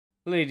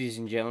Ladies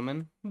and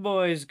gentlemen,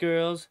 boys,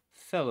 girls,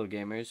 fellow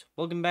gamers,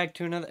 welcome back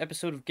to another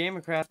episode of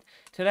Gamercraft.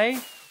 Today,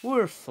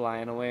 we're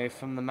flying away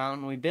from the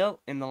mountain we built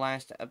in the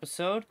last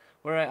episode,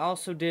 where I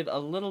also did a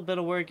little bit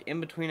of work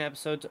in between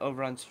episodes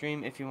over on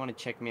stream. If you want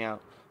to check me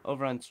out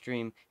over on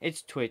stream,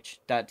 it's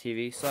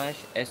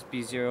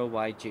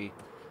twitch.tv/SB0YG,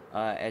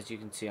 as you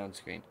can see on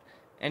screen.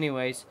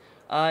 Anyways,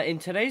 in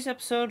today's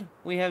episode,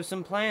 we have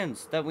some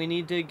plans that we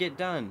need to get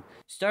done.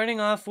 Starting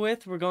off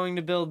with, we're going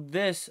to build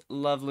this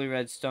lovely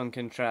redstone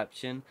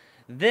contraption.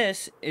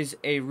 This is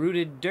a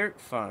rooted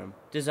dirt farm,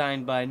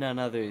 designed by none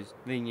other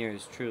than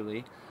yours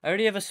truly. I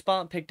already have a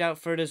spot picked out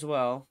for it as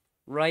well,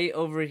 right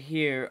over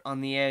here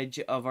on the edge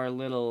of our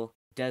little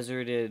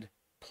deserted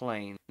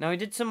plain. Now, I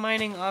did some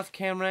mining off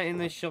camera in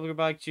this sugar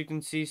box. You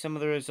can see some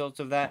of the results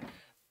of that,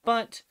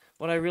 but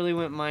what I really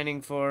went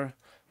mining for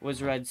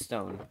was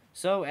redstone.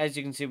 So, as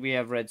you can see, we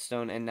have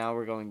redstone, and now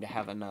we're going to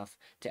have enough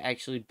to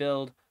actually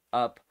build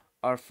up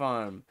our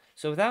farm.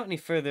 So, without any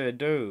further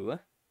ado,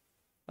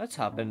 let's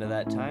hop into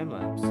that time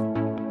lapse.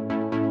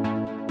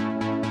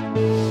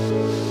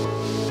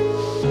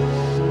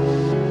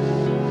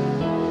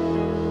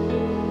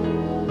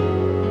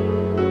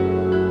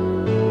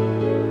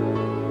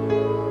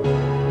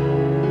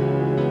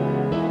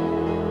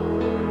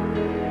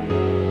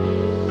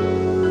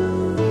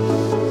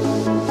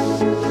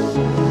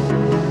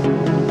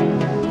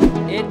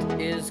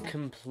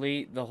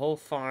 Complete the whole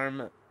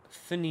farm,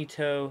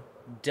 finito,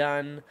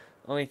 done.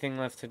 Only thing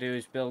left to do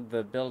is build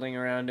the building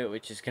around it,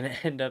 which is going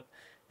to end up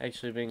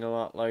actually being a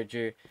lot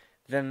larger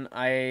than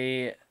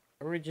I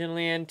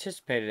originally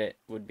anticipated it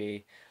would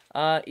be.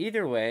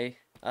 Either way,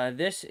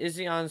 this is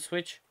the on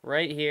switch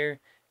right here,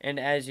 and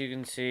as you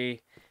can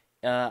see,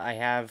 I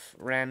have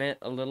ran it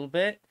a little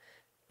bit,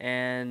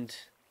 and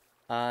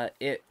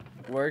it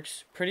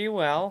works pretty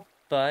well,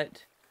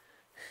 but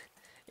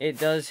it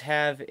does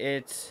have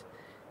its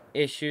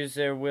issues.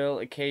 There will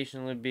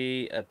occasionally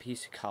be a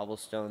piece of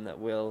cobblestone that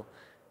will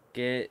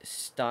get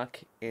stuck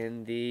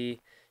in the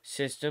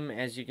system.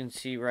 As you can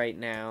see right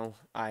now,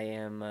 I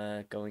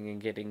am going and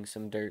getting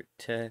some dirt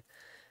to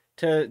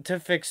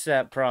fix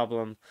that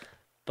problem.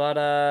 But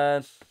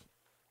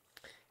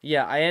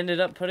yeah, I ended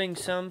up putting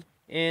some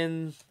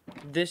in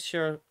this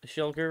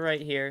shulker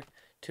right here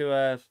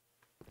to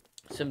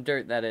some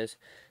dirt, that is,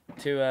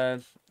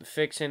 to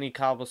fix any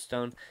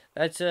cobblestone.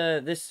 That's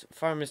this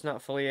farm is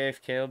not fully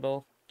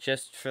AFKable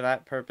just for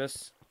that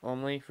purpose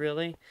only,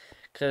 really,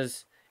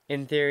 because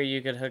in theory you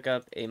could hook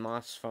up a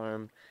moss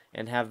farm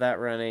and have that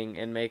running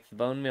and make the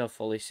bone meal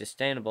fully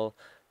sustainable,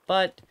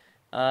 but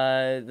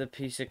the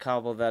piece of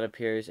cobble that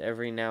appears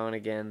every now and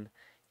again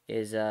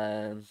is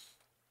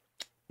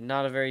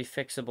not a very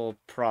fixable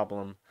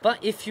problem.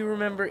 But if you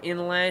remember,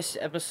 in last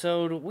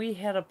episode we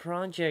had a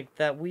project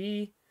that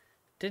we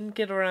didn't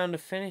get around to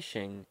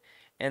finishing,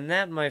 and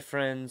that, my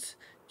friends,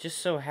 just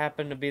so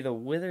happened to be the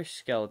Wither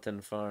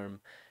Skeleton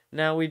farm.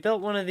 Now, we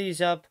built one of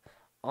these up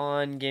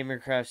on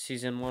Gamercraft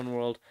Season 1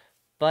 world,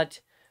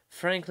 but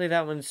frankly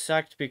that one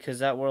sucked because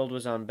that world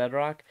was on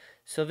bedrock.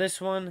 So this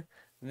one's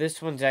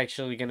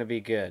actually going to be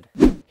good.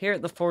 Here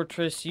at the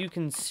fortress, you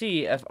can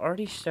see I've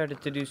already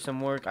started to do some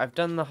work. I've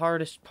done the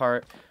hardest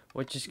part,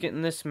 which is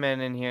getting this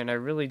man in here, and I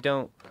really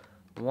don't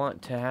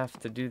want to have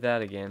to do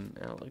that again.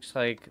 Now, it looks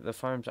like the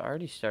farm's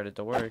already started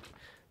to work.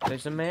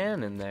 There's a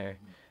man in there.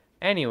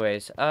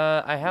 Anyways,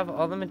 I have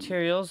all the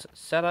materials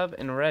set up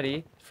and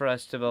ready for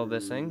us to build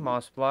this thing.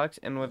 Moss blocks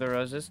and wither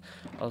roses.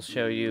 I'll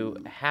show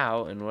you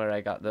how and where I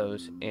got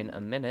those in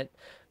a minute.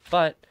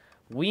 But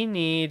we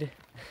need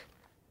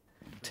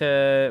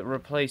to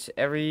replace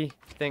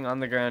everything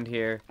on the ground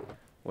here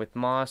with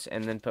moss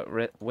and then put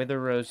wither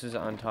roses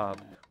on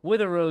top.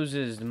 Wither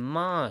roses,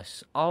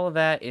 moss, all of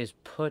that is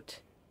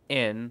put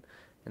in.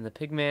 And the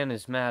pig man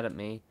is mad at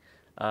me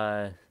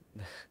because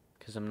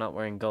I'm not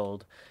wearing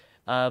gold.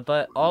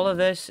 But all of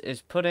this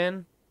is put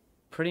in,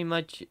 pretty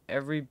much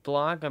every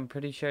block. I'm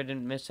pretty sure I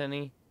didn't miss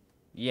any.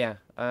 Yeah,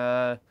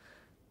 not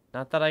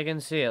that I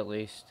can see at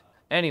least.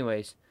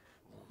 Anyways,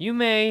 you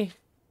may,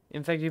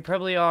 in fact you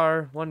probably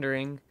are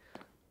wondering,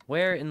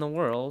 where in the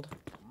world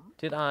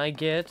did I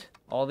get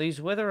all these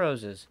wither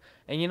roses?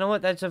 And you know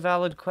what, that's a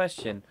valid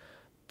question,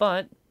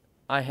 but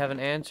I have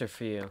an answer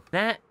for you.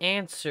 That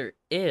answer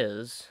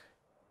is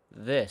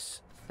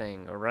this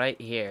thing right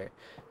here.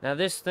 Now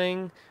this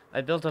thing I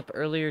built up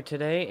earlier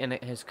today, and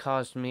it has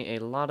caused me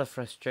a lot of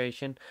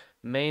frustration,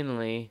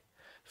 mainly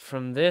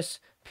from this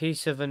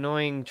piece of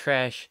annoying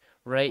trash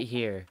right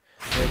here,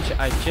 which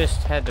I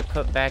just had to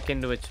put back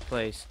into its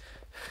place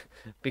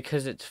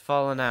because it's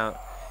fallen out.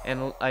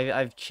 And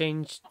I've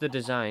changed the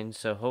design,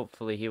 so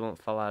hopefully he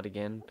won't fall out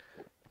again.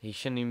 He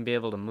shouldn't even be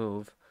able to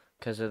move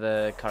because of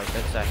the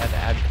carpets. I had to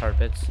add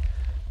carpets.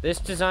 This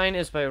design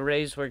is by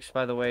Razeworks,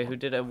 by the way, who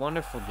did a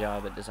wonderful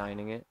job at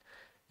designing it.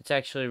 It's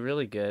actually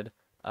really good.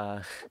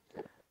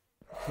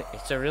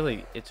 It's a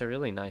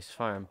really nice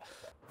farm.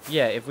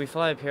 Yeah, if we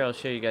fly up here, I'll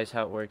show you guys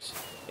how it works.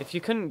 If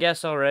you couldn't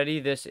guess already,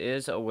 this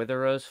is a wither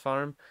rose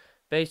farm.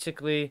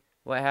 Basically,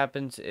 what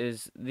happens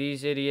is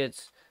these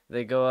idiots,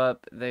 they go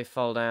up, they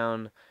fall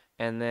down,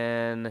 and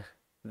then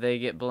they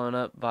get blown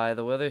up by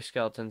the wither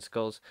skeleton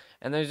skulls.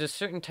 And there's a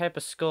certain type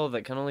of skull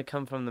that can only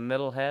come from the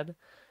middle head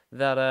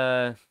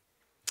that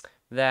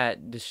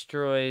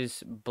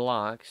destroys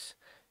blocks,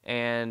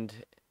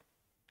 and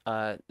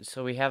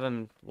so we have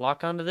him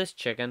lock onto this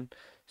chicken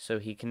so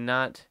he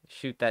cannot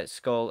shoot that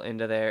skull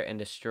into there and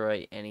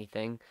destroy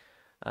anything.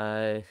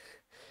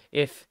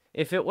 If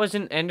it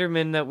wasn't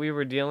Enderman that we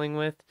were dealing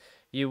with,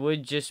 you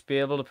would just be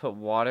able to put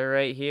water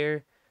right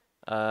here.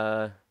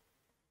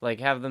 Like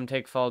have them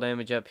take fall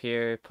damage up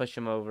here, push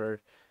them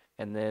over,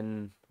 and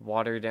then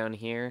water down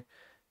here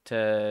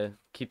to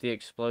keep the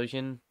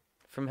explosion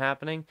from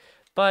happening.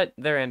 But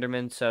they're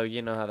Endermen, so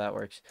you know how that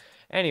works.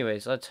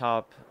 Anyways, let's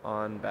hop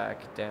on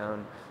back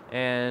down,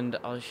 and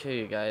I'll show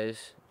you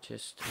guys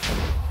just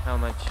how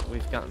much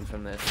we've gotten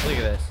from this. Look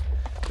at this.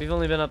 We've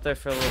only been up there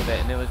for a little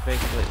bit, and it was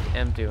basically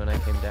empty when I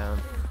came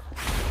down.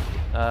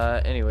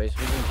 Anyways,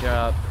 we can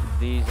drop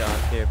these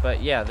off here.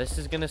 But yeah, this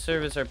is going to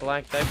serve as our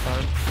black dye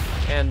farm,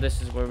 and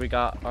this is where we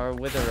got our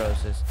wither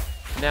roses.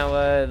 Now,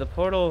 the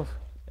portal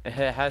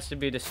has to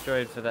be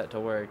destroyed for that to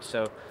work,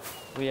 so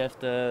we have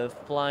to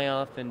fly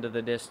off into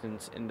the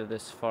distance into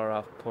this far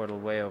off portal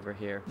way over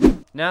here.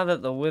 Now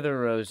that the wither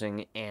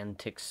rosing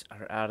antics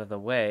are out of the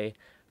way,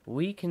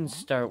 we can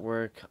start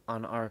work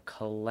on our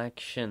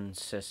collection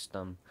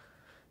system.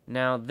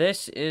 Now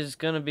this is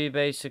going to be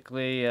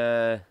basically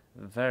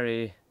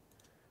very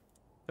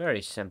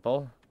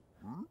simple.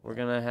 We're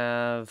going to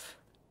have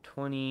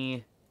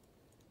 22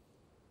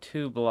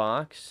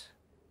 blocks,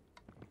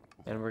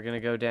 and we're going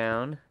to go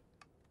down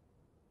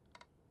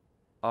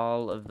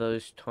all of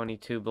those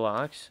 22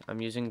 blocks.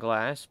 I'm using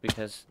glass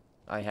because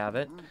I have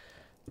it.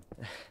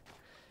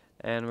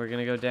 And we're going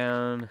to go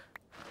down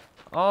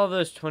all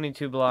those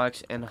 22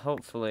 blocks, and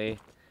hopefully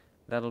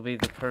that'll be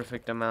the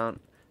perfect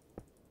amount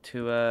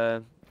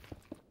to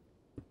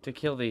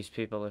kill these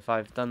people if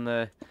I've done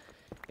the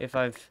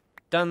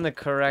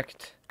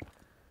correct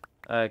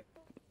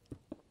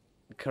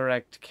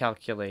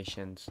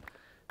calculations.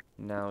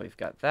 Now we've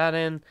got that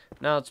in.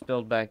 Now let's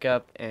build back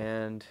up,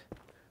 and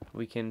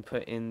we can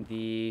put in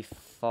the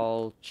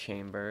fall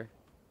chamber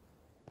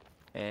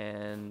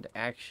and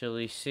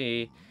actually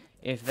see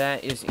if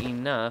that is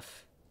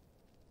enough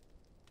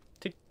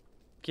to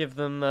give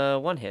them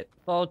one hit.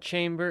 Fall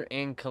chamber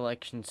and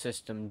collection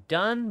system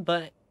done,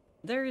 but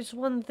there is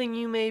one thing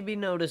you may be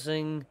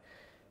noticing,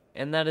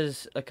 and that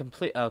is a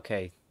complete...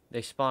 Okay,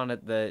 they spawn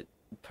at the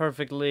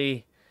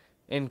perfectly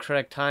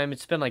incorrect time.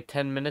 It's been like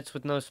 10 minutes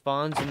with no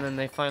spawns, and then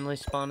they finally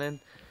spawn in.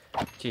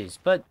 Jeez,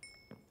 but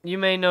you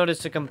may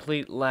notice a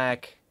complete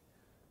lack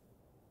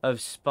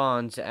of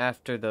spawns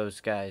after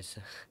those guys.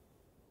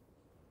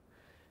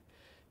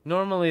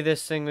 Normally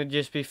this thing would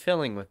just be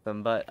filling with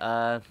them, but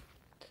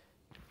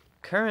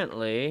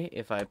currently,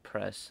 if I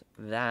press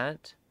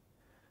that,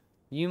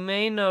 you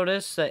may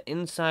notice that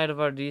inside of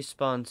our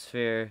despawn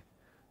sphere,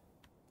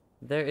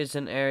 there is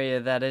an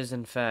area that is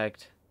in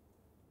fact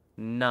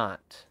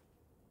not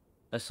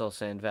a soul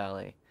sand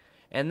valley.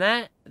 And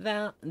that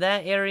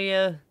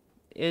area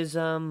is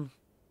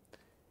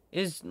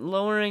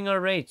lowering our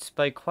rates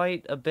by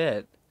quite a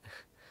bit.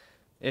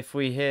 If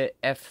we hit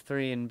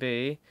F3 and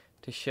B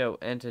to show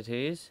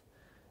entities,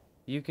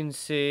 you can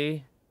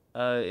see,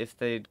 if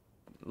they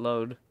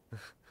load,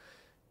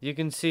 you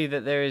can see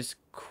that there is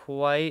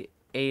quite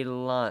a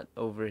lot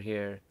over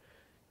here.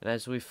 And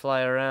as we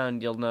fly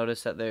around, you'll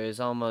notice that there is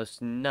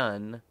almost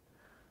none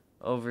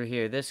over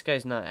here. This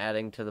guy's not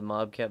adding to the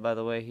mob kit, by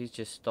the way. He's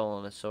just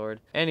stolen a sword.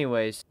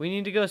 Anyways, we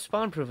need to go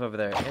spawn proof over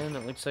there, and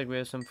it looks like we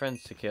have some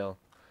friends to kill.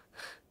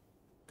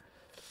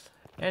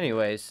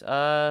 Anyways,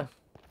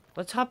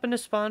 let's hop into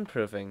spawn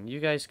proofing. You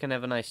guys can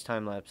have a nice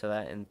time lapse of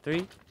that in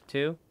 3,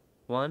 2,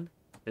 1,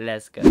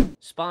 let's go.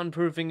 Spawn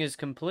proofing is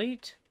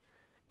complete,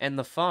 and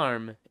the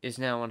farm is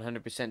now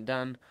 100%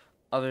 done,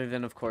 other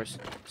than, of course,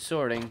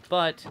 sorting.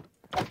 But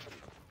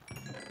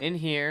in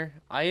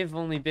here, I have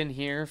only been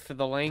here for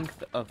the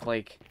length of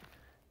like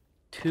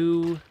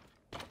two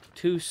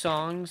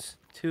songs,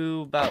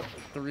 two about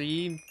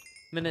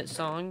 3-minute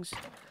songs.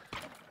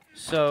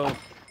 So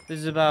this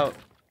is about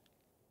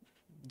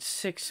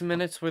 6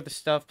 minutes worth of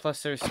stuff,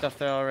 plus there's stuff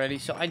there already.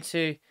 So I'd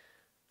say,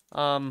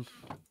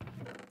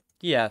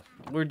 yeah,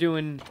 we're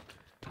doing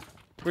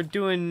pretty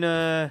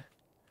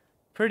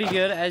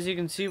good. As you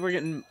can see, we're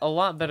getting a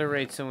lot better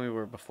rates than we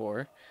were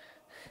before,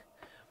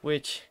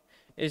 which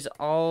is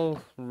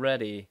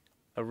already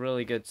a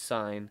really good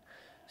sign.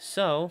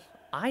 So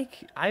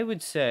I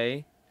would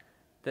say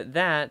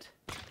that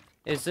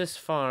is this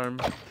farm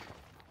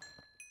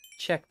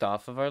checked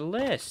off of our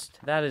list.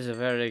 That is a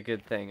very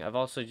good thing. I've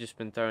also just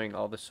been throwing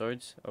all the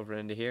swords over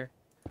into here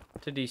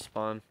to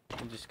despawn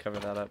and just cover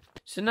that up.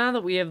 So now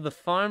that we have the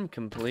farm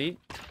complete,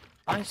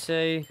 I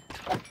say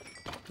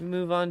we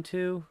move on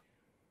to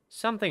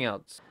something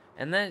else.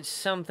 And that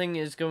something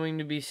is going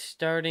to be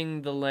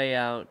starting the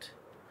layout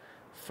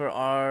for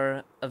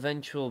our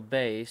eventual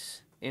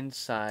base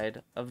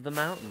inside of the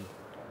mountain.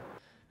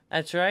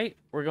 That's right,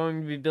 we're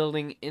going to be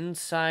building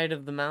inside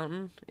of the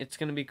mountain. It's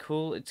going to be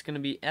cool, it's going to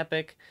be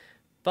epic,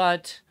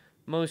 but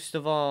most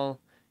of all,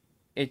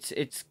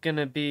 it's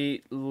gonna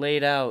be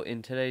laid out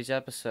in today's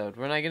episode.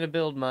 We're not gonna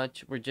build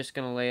much. We're just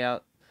gonna lay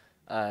out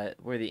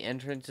where the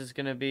entrance is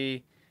gonna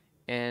be,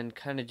 and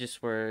kind of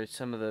just where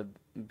some of the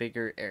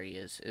bigger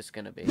areas is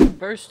gonna be.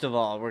 First of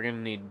all, we're gonna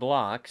need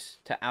blocks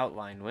to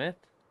outline with,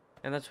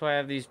 and that's why I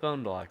have these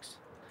bone blocks.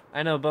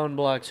 I know bone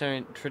blocks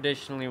aren't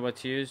traditionally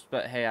what's used,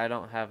 but hey, I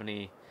don't have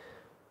any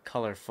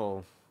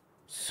colorful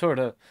sort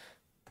of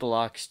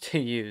blocks to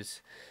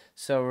use,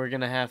 so we're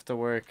gonna have to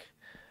work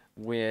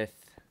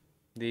with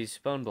these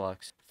bone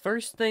blocks.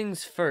 First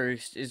things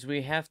first is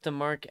we have to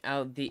mark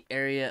out the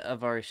area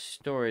of our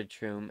storage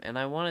room, and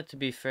I want it to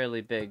be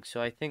fairly big,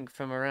 so I think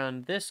from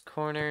around this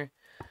corner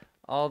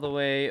all the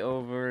way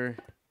over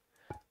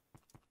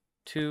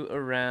to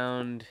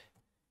around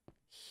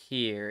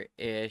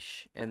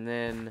here-ish, and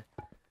then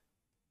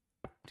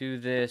do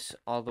this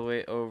all the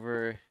way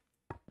over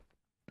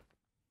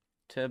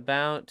to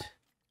about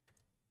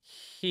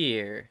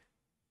here.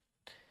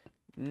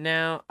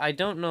 Now, I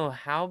don't know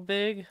how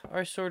big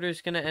our sorter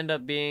is going to end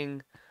up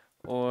being,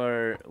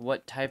 or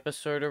what type of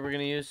sorter we're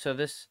going to use. So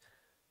this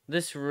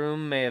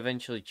room may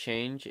eventually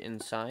change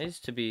in size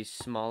to be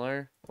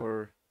smaller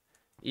or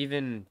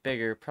even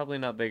bigger. Probably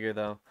not bigger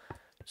though.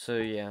 So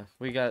yeah,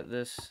 we got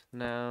this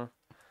now.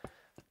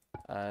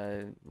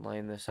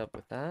 Line this up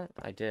with that.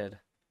 I did.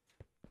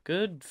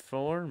 Good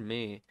for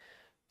me.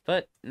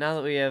 But now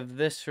that we have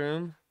this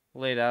room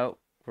laid out,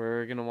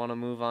 we're going to want to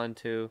move on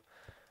to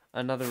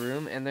another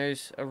room, and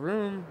there's a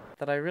room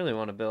that I really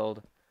want to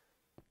build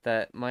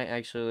that might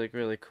actually look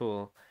really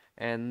cool,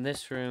 and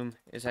this room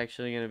is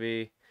actually going to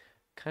be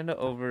kind of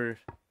over,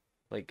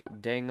 like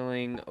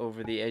dangling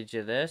over the edge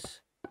of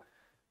this,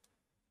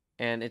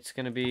 and it's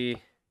going to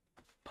be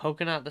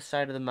poking out the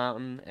side of the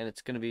mountain, and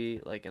it's going to be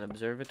like an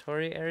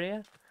observatory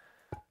area.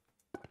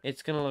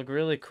 It's going to look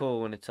really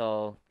cool when it's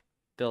all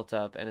built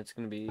up, and it's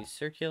going to be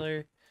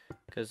circular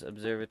because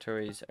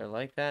observatories are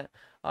like that.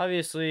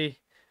 Obviously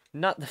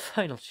not the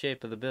final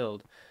shape of the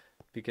build,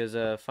 because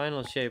a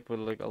final shape would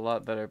look a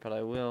lot better, but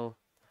I will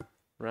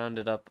round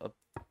it up a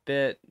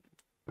bit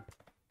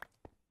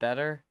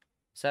better.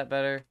 Is that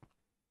better?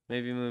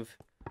 Maybe move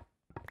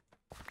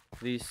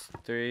these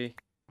three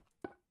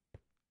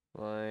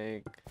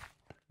like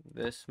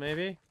this,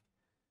 maybe?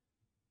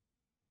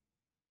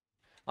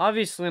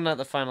 Obviously not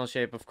the final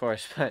shape, of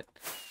course, but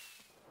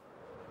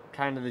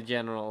kind of the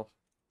general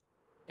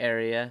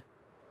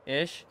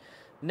area-ish.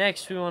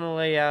 Next, we want to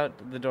lay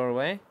out the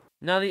doorway.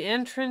 Now, the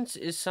entrance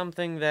is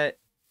something that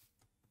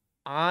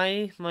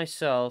I,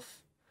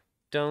 myself,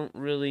 don't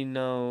really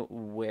know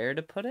where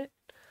to put it.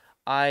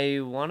 I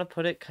want to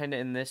put it kind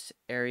of in this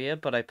area,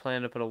 but I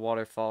plan to put a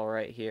waterfall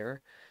right here.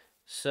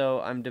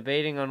 So, I'm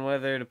debating on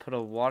whether to put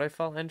a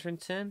waterfall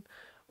entrance in,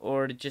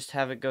 or to just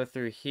have it go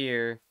through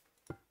here,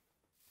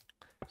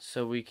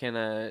 so we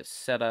can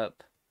set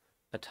up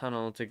a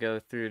tunnel to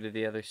go through to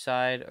the other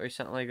side, or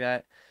something like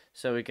that,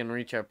 so we can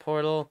reach our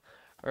portal,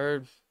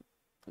 or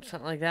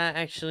something like that.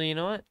 Actually, you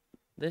know what?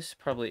 This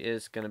probably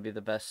is going to be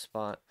the best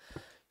spot.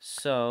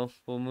 So,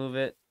 we'll move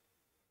it,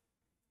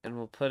 and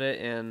we'll put it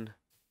in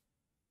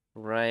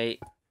right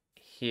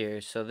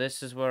here. So,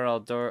 this is where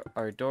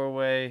our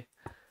doorway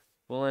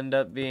will end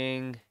up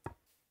being,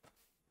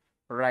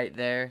 right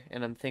there.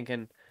 And I'm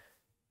thinking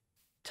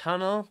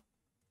tunnel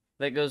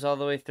that goes all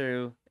the way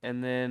through,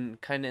 and then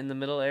kind of in the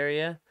middle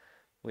area,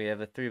 we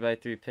have a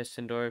 3x3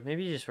 piston door,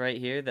 maybe just right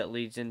here, that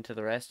leads into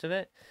the rest of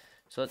it.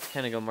 So let's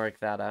kind of go mark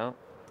that out.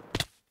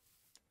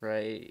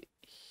 Right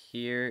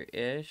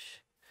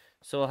here-ish.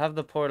 So we'll have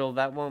the portal.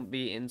 That won't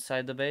be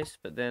inside the base,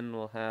 but then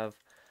we'll have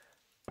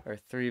our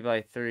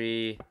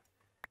 3x3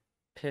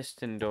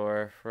 piston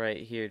door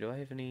right here. Do I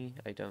have any?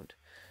 I don't.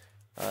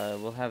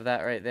 We'll have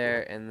that right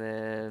there, and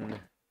then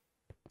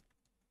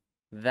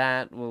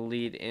that will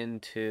lead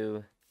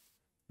into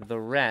the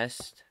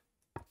rest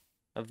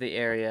of the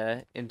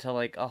area into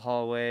like a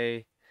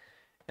hallway.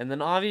 And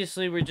then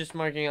obviously we're just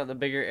marking out the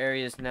bigger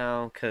areas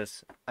now,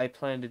 because I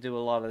plan to do a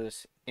lot of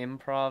this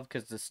improv,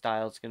 because the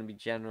style is going to be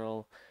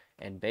general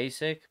and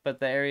basic. But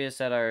the areas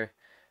that are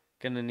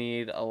going to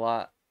need a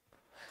lot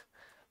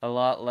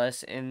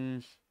less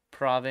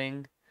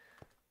improving,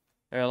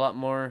 or a lot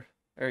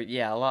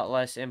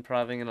less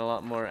improving and a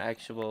lot more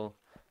actual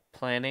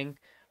planning,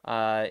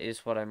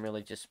 is what I'm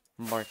really just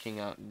marking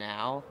out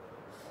now.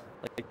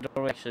 Like, the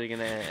doorway actually going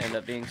to end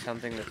up being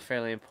something that's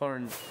fairly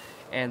important.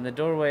 And the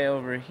doorway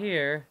over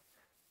here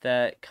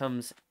that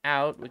comes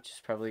out, which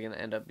is probably going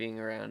to end up being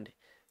around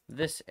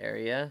this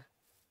area.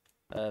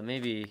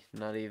 Maybe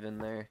not even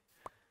there.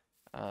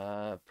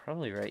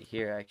 Probably right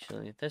here,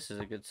 actually. This is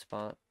a good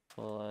spot.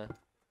 Well,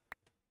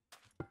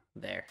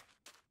 there.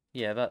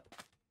 Yeah, about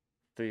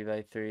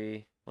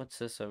 3x3. What's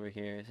this over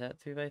here? Is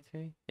that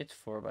 3x3? It's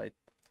 4x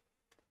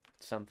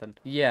something.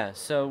 Yeah,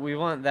 so we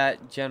want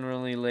that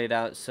generally laid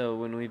out so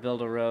when we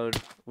build a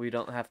road, we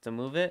don't have to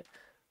move it,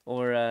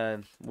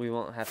 or we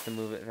won't have to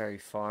move it very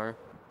far,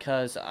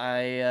 because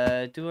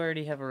I do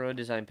already have a road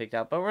design picked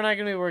out, but we're not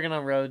going to be working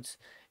on roads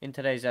in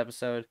today's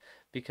episode,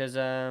 because,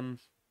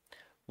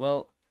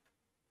 well,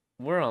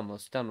 we're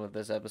almost done with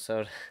this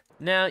episode.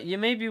 Now, you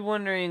may be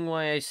wondering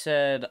why I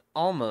said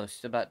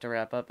almost about to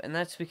wrap up, and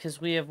that's because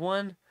we have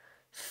one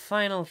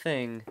final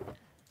thing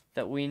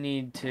that we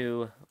need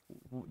to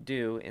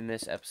do in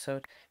this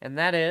episode, and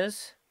that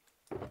is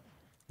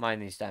mine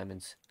these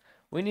diamonds.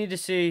 We need to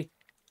see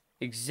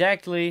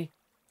exactly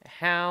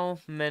how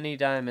many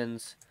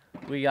diamonds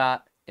we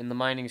got in the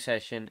mining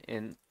session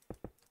in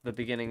the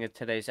beginning of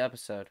today's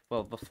episode.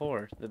 Well,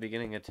 before the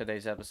beginning of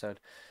today's episode.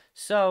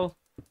 So,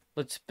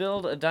 let's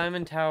build a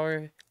diamond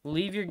tower.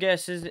 Leave your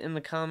guesses in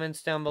the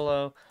comments down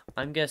below.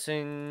 I'm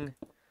guessing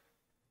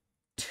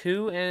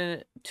two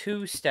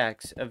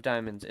stacks of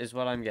diamonds is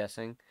what I'm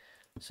guessing.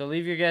 So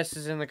leave your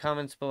guesses in the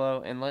comments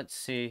below, and let's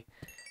see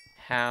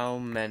how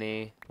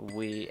many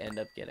we end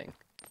up getting.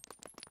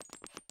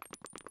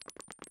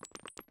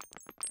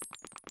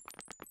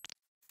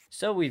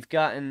 So we've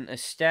gotten a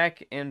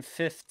stack and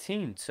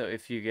 15. So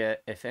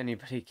if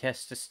anybody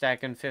guessed a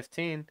stack and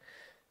 15,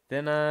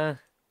 then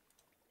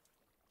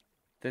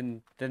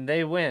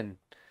they win.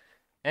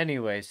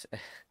 Anyways,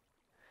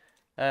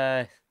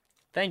 thank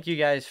you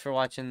guys for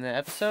watching the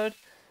episode.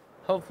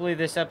 Hopefully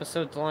this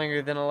episode's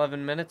longer than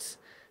 11 minutes.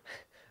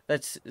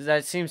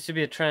 That seems to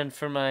be a trend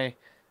for my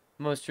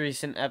most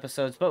recent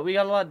episodes. But we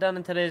got a lot done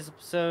in today's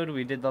episode.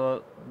 We did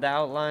the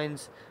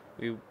outlines.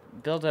 We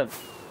built up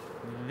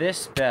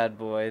this bad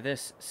boy,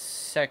 this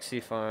sexy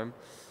farm.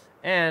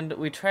 And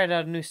we tried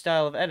out a new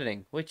style of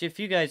editing, which if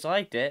you guys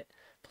liked it,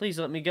 please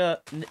let me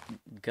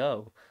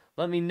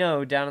let me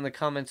know down in the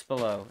comments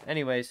below.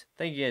 Anyways,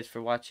 thank you guys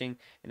for watching,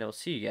 and I'll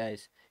see you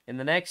guys in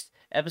the next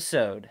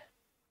episode.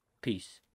 Peace.